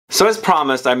So as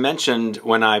promised, I mentioned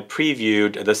when I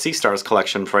previewed the Sea Stars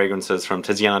collection fragrances from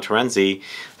Tiziana Terenzi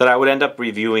that I would end up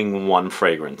reviewing one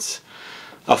fragrance.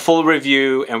 A full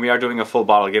review, and we are doing a full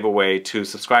bottle giveaway to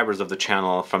subscribers of the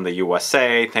channel from the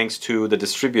USA, thanks to the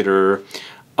distributor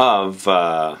of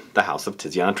the House of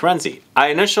Tiziana Terenzi. I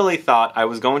initially thought I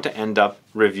was going to end up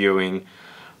reviewing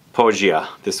Poggia,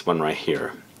 this one right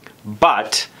here.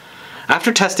 But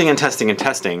after testing and testing and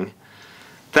testing,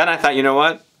 then I thought, you know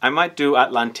what? I might do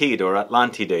Atlantide or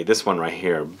Atlantide, this one right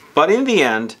here. But in the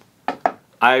end,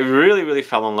 I really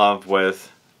fell in love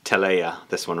with Telea,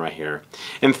 this one right here.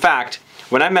 In fact,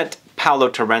 when I met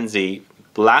Paolo Terenzi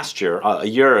last year, a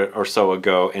year or so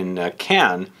ago in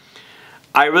Cannes,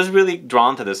 I was really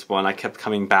drawn to this one. I kept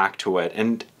coming back to it.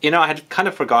 And, you know, I had kind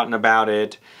of forgotten about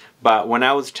it. But when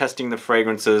I was testing the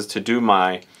fragrances to do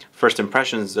my first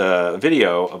impressions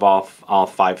video of all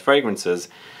 5 fragrances,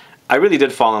 I really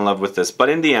did fall in love with this. But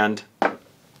in the end,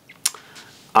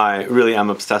 I really am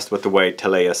obsessed with the way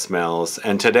Telea smells.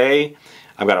 And today,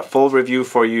 I've got a full review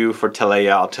for you for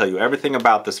Telea. I'll tell you everything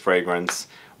about this fragrance,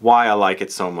 why I like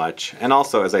it so much. And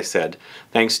also, as I said,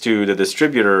 thanks to the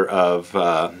distributor of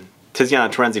Tiziana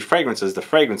Terenzi Fragrances, the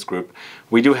fragrance group,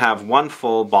 we do have one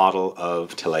full bottle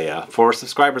of Telea for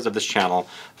subscribers of this channel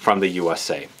from the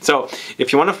USA. So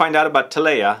if you want to find out about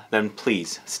Telea, then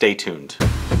please stay tuned.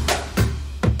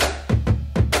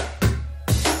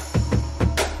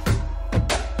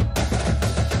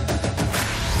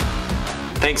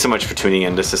 Thanks so much for tuning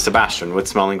in. This is Sebastian with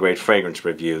Smelling Great Fragrance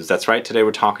Reviews. That's right, today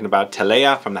we're talking about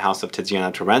Telea from the House of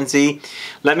Tiziana Terenzi.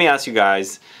 Let me ask you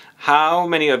guys, how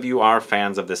many of you are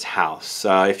fans of this house?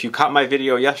 If you caught my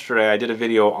video yesterday, I did a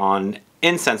video on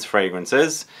incense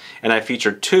fragrances, and I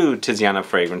featured 2 Tiziana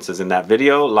fragrances in that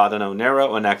video, Ladano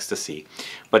Nero and Ecstasy.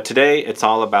 But today, it's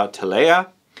all about Telea.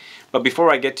 But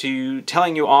before I get to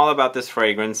telling you all about this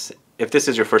fragrance, if this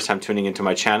is your first time tuning into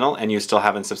my channel and you still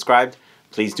haven't subscribed,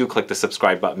 please do click the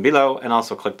subscribe button below and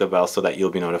also click the bell so that you'll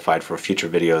be notified for future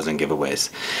videos and giveaways.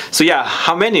 So yeah,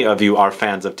 how many of you are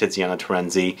fans of Tiziana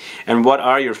Terenzi, and what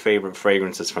are your favorite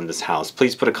fragrances from this house?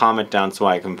 Please put a comment down so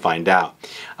I can find out.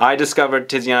 I discovered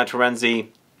Tiziana Terenzi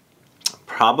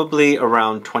probably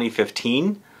around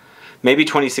 2015, maybe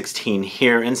 2016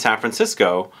 here in San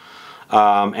Francisco,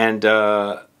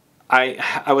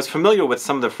 I was familiar with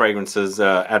some of the fragrances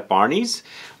at Barney's,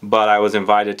 but I was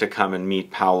invited to come and meet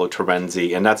Paolo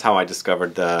Terenzi, and that's how I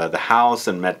discovered the house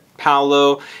and met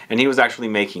Paolo. And he was actually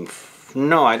making,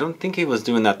 no, I don't think he was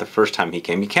doing that the first time he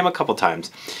came. He came a couple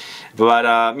times. But,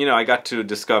 you know, I got to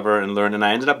discover and learn, and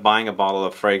I ended up buying a bottle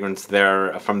of fragrance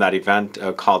there from that event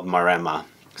called Maremma.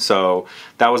 So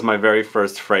that was my very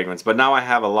first fragrance. But now I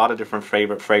have a lot of different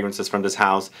favorite fragrances from this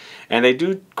house, and they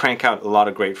do crank out a lot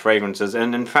of great fragrances.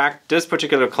 And in fact, this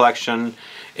particular collection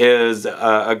is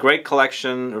a great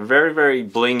collection, very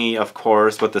blingy, of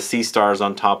course, with the sea stars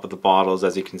on top of the bottles,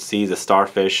 as you can see, the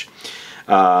starfish.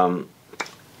 A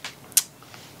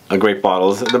great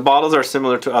bottles. The bottles are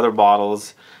similar to other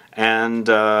bottles, and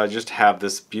just have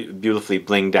this beautifully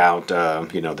blinged out,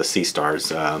 you know, the sea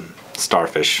stars,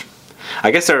 starfish.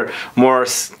 I guess they're more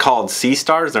called sea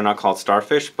stars, they're not called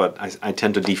starfish, but I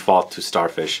tend to default to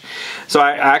starfish. So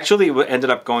I actually ended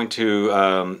up going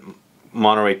to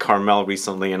Monterey Carmel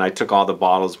recently, and I took all the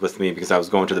bottles with me because I was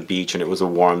going to the beach and it was a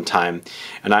warm time.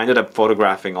 And I ended up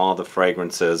photographing all the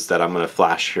fragrances that I'm going to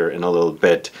flash here in a little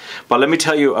bit. But let me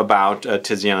tell you about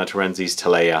Tiziana Terenzi's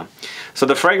Telea. So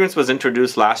the fragrance was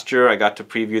introduced last year. I got to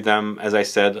preview them, as I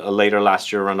said, later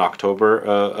last year, around October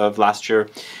of last year.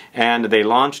 And they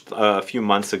launched a few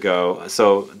months ago.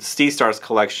 So the Sea Stars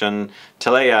collection,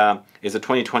 Telea, is a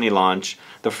 2020 launch.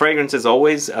 The fragrances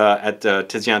always at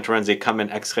Tiziana Terenzi come in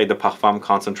Extrait De Parfum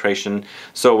concentration.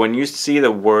 So when you see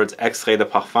the words Extrait De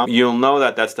Parfum, you'll know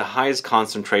that that's the highest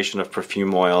concentration of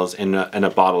perfume oils in a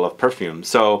bottle of perfume.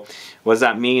 So what does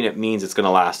that mean? It means it's going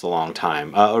to last a long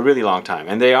time, a really long time.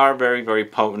 And they are very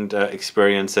potent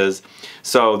experiences.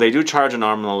 So they do charge an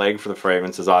arm and a leg for the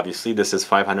fragrances, obviously. This is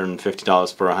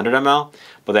 $550 for 100 ml,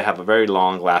 but they have a very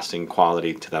long-lasting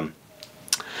quality to them.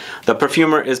 The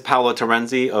perfumer is Paolo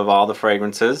Terenzi of all the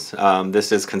fragrances.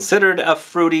 This is considered a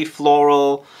fruity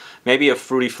floral, maybe a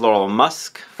fruity floral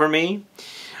musk for me.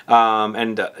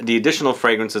 And the additional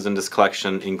fragrances in this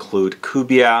collection include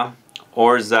Cubia,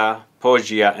 Orza,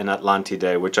 Poggia, and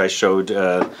Atlantide, which I showed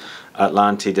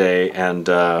Atlantide and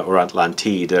or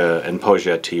Atlantide and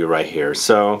Poggia to you right here.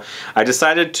 So I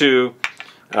decided to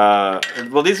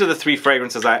well, these are the 3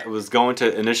 fragrances I was going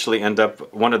to initially end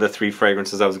up, one of the 3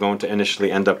 fragrances I was going to initially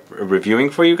end up reviewing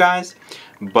for you guys.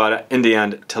 But in the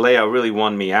end, Telea really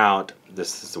won me out.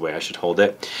 this is the way I should hold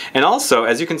it. And also,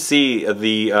 as you can see,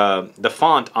 the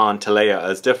font on Telea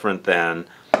is different than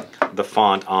the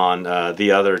font on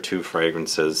the other two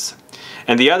fragrances.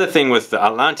 And the other thing with the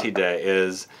Atlantide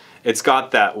is it's got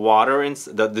that water,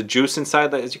 the juice inside,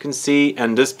 that, as you can see,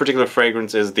 and this particular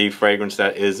fragrance is the fragrance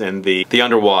that is in the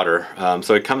underwater.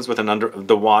 So it comes with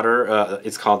the water,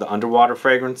 it's called the underwater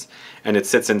fragrance, and it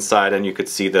sits inside and you could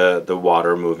see the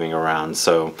water moving around.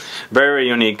 So very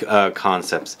unique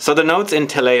concepts. So the notes in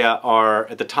Telea are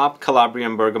at the top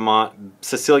Calabrian bergamot,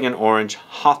 Sicilian orange,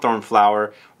 Hawthorn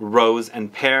flower, rose,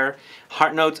 and pear.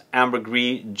 Heart notes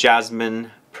ambergris, jasmine,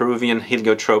 Peruvian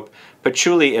heliotrope,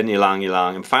 patchouli, and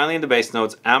Ylang-Ylang. And finally in the base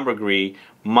notes, ambergris,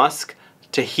 musk,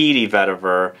 Tahiti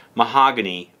vetiver,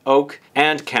 mahogany, oak,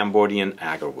 and Cambodian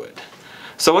agarwood.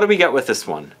 So what do we get with this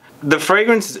one? The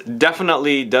fragrance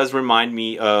definitely does remind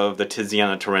me of the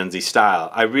Tiziana Terenzi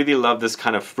style. I really love this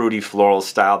kind of fruity floral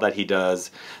style that he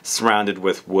does, surrounded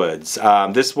with woods.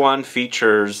 This one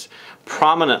features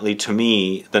prominently, to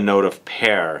me, the note of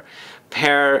pear.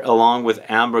 Pear, along with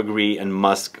ambergris and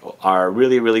musk, are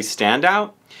really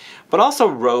standout, but also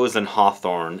rose and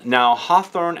hawthorn. Now,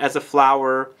 hawthorn as a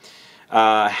flower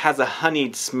has a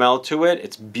honeyed smell to it.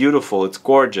 It's beautiful, it's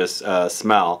gorgeous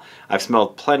smell. I've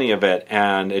smelled plenty of it,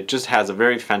 and it just has a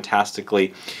very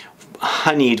fantastically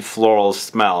honeyed floral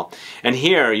smell. And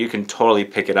here you can totally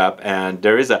pick it up, and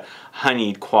there is a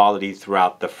honeyed quality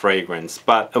throughout the fragrance.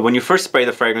 But when you first spray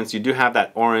the fragrance, you do have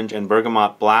that orange and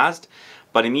bergamot blast,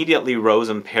 but immediately rose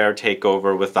and pear take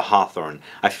over with the hawthorn.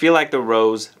 I feel like the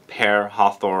rose, pear,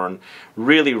 hawthorn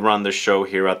really run the show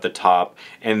here at the top,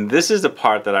 and this is the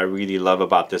part that I really love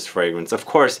about this fragrance. Of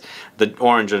course, the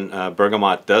orange and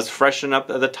bergamot does freshen up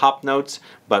the top notes,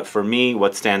 but for me,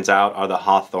 what stands out are the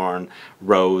hawthorn,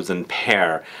 rose, and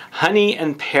pear. Honey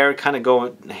and pear kind of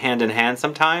go hand in hand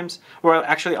sometimes, or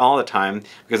actually all the time,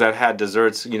 because I've had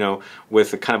desserts, you know,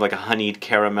 with kind of like a honeyed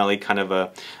caramelly kind of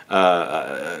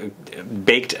a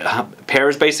baked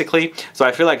pears basically. So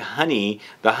I feel like honey,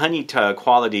 the honey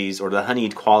qualities or the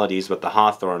honeyed qualities with the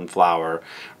hawthorn flower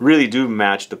really do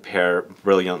match the pear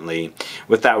brilliantly.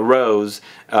 With that rose,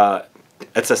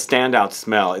 it's a standout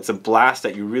smell. It's a blast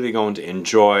that you're really going to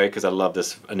enjoy, because I love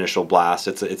this initial blast.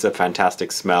 It's a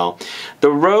fantastic smell.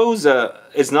 The rose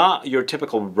is not your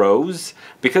typical rose,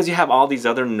 because you have all these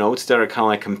other notes that are kind of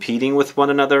like competing with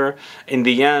one another. In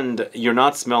the end, you're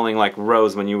not smelling like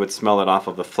rose when you would smell it off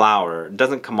of the flower. It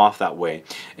doesn't come off that way.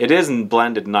 It is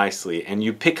blended nicely, and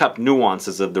you pick up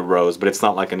nuances of the rose, but it's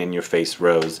not like an in-your-face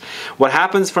rose. What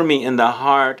happens for me in the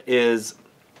heart is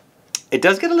it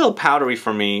does get a little powdery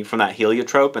for me from that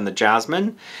heliotrope and the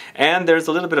jasmine, and there's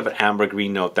a little bit of an ambergris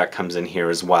note that comes in here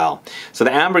as well. So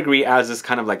the ambergris adds this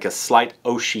kind of like a slight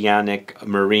oceanic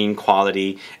marine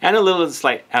quality and a little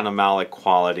slight animalic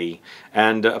quality.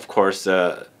 And of course,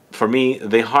 for me,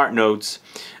 the heart notes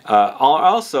are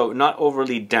also not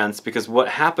overly dense, because what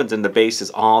happens in the base is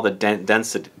all the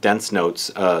dense notes.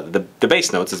 The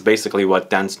base notes is basically what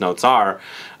dense notes are.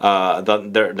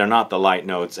 They're not the light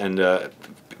notes, and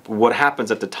what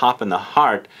happens at the top in the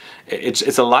heart,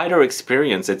 it's a lighter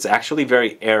experience. It's actually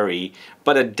very airy,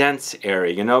 but a dense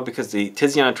airy, you know, because the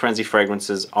Tiziana Terenzi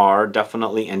fragrances are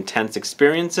definitely intense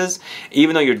experiences.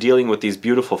 Even though you're dealing with these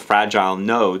beautiful fragile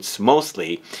notes,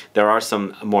 mostly, there are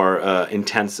some more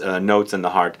intense notes in the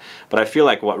heart. But I feel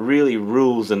like what really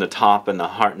rules in the top and the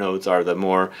heart notes are the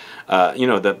more, you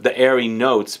know, the airy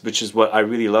notes, which is what I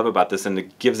really love about this, and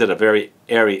it gives it a very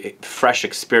airy, fresh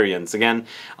experience. Again,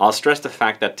 I'll stress the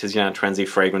fact that Tiziana Terenzi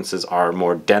fragrances are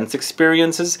more dense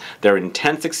experiences. They're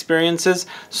intense experiences.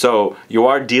 So you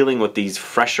are dealing with these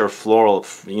fresher floral,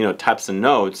 you know, types of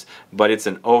notes, but it's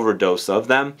an overdose of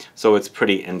them, so it's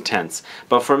pretty intense.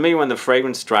 But for me, when the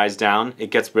fragrance dries down,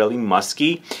 it gets really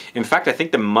musky. In fact, I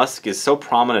think the musk is so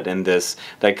prominent in this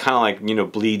that it kind of like, you know,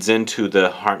 bleeds into the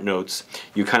heart notes.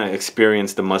 You kind of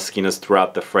experience the muskiness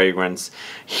throughout the fragrance.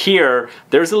 Here,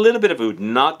 there's a little bit of oud,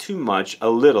 not too much, a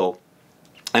little,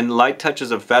 and light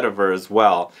touches of vetiver as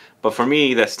well. But for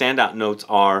me, the standout notes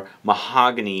are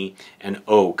mahogany and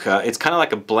oak. It's kind of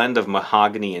like a blend of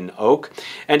mahogany and oak.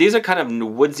 And these are kind of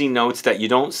woodsy notes that you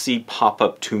don't see pop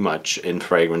up too much in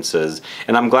fragrances.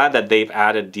 And I'm glad that they've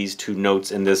added these two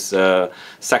notes in this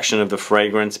section of the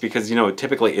fragrance, because, you know, it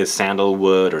typically is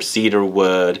sandalwood or cedar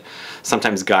wood,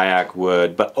 sometimes gaiac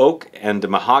wood. But oak and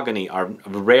mahogany are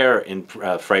rare in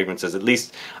fragrances. At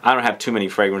least I don't have too many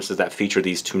fragrances that feature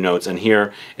these two notes. And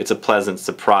here, it's a pleasant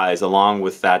surprise, along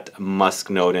with that musk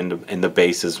note in the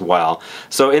base as well.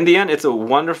 So in the end, it's a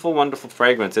wonderful, wonderful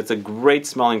fragrance. It's a great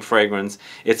smelling fragrance.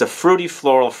 It's a fruity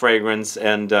floral fragrance,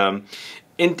 and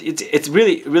it's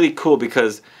really, really cool,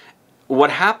 because what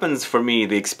happens for me,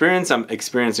 the experience I'm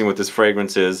experiencing with this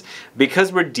fragrance is,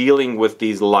 because we're dealing with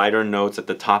these lighter notes at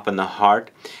the top and the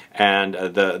heart, and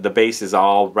the base is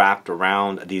all wrapped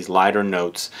around these lighter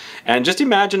notes. And just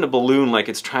imagine a balloon like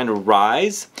it's trying to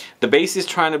rise. The base is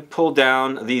trying to pull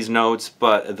down these notes,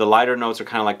 but the lighter notes are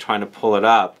kind of like trying to pull it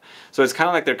up. So it's kind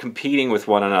of like they're competing with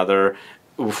one another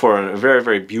for a very,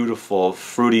 very beautiful,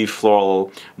 fruity,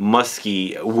 floral,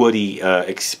 musky, woody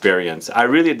experience. I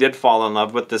really did fall in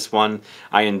love with this one.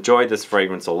 I enjoyed this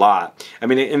fragrance a lot. I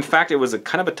mean, in fact, it was a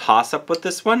kind of a toss-up with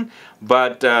this one,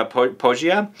 but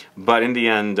Poggia. But in the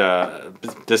end,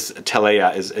 this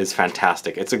Telea is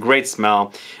fantastic. It's a great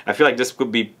smell. I feel like this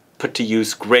would be put to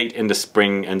use great in the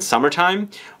spring and summertime,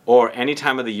 or any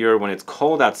time of the year when it's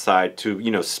cold outside, to,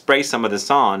 you know, spray some of this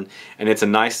on, and it's a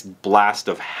nice blast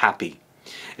of happy.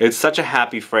 It's such a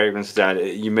happy fragrance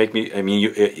that you make me, I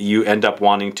mean, you end up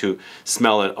wanting to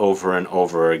smell it over and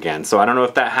over again. So I don't know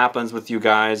if that happens with you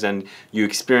guys and you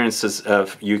experience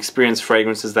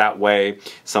fragrances that way.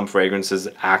 Some fragrances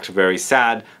act very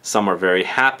sad, some are very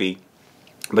happy.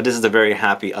 But this is a very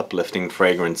happy, uplifting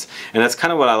fragrance. And that's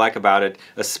kind of what I like about it,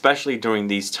 especially during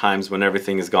these times when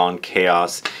everything has gone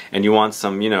chaos and you want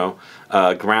some, you know,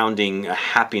 grounding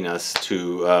happiness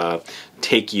to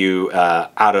take you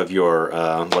out of your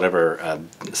whatever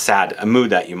sad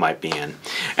mood that you might be in.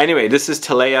 Anyway, this is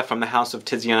Telea from the house of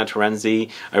Tiziana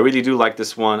Terenzi. I really do like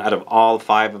this one out of all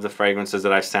 5 of the fragrances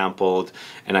that I've sampled,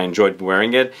 and I enjoyed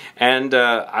wearing it. And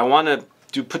I want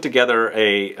to put together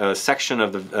a section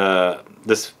of the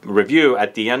this review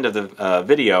at the end of the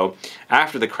video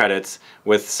after the credits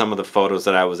with some of the photos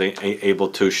that I was able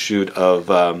to shoot of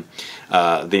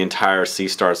the entire Sea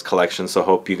Stars collection. So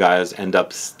hope you guys end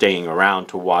up staying around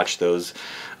to watch those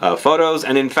photos.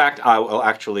 And in fact, I will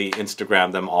actually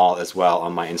Instagram them all as well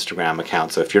on my Instagram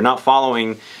account. So if you're not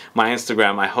following my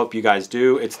Instagram, I hope you guys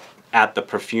do. It's at the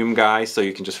Perfume Guy, so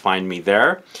you can just find me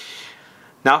there.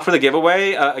 Now for the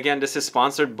giveaway, again, this is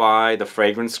sponsored by the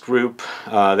Fragrance Group.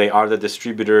 They are the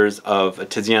distributors of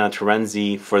Tiziana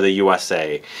Terenzi for the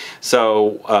USA.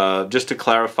 So just to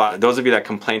clarify, those of you that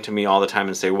complain to me all the time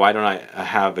and say, why don't I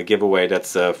have a giveaway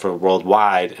that's for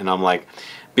worldwide? And I'm like,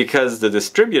 because the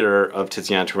distributor of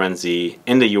Tiziana Terenzi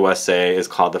in the USA is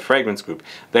called the Fragrance Group.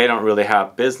 They don't really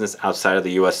have business outside of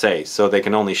the USA, so they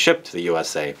can only ship to the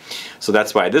USA. So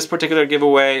that's why this particular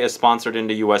giveaway is sponsored in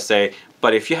the USA.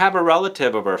 But if you have a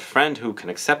relative or a friend who can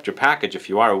accept your package, if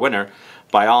you are a winner,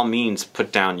 by all means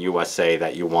put down USA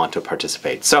that you want to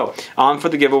participate. So on for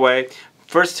the giveaway.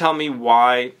 First, tell me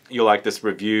why you like this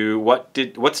review. What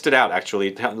stood out,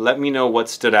 actually? Let me know what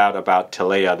stood out about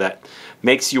Telea that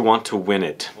makes you want to win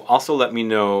it. Also, let me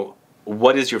know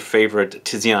what is your favorite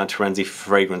Tiziana Terenzi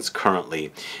fragrance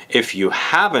currently. If you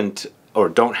haven't or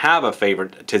don't have a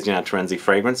favorite Tiziana Terenzi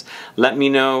fragrance, let me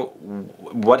know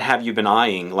what have you been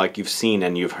eyeing, like you've seen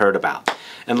and you've heard about.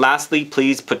 And lastly,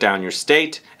 please put down your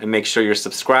state and make sure you're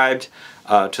subscribed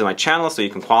to my channel so you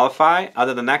can qualify.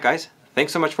 Other than that, guys,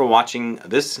 thanks so much for watching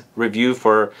this review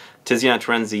for Tiziana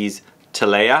Terenzi's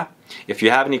Telea. If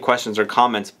you have any questions or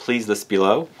comments, please list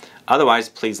below. Otherwise,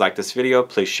 please like this video,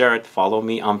 please share it, follow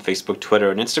me on Facebook,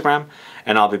 Twitter, and Instagram,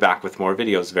 and I'll be back with more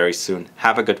videos very soon.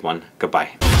 Have a good one.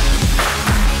 Goodbye.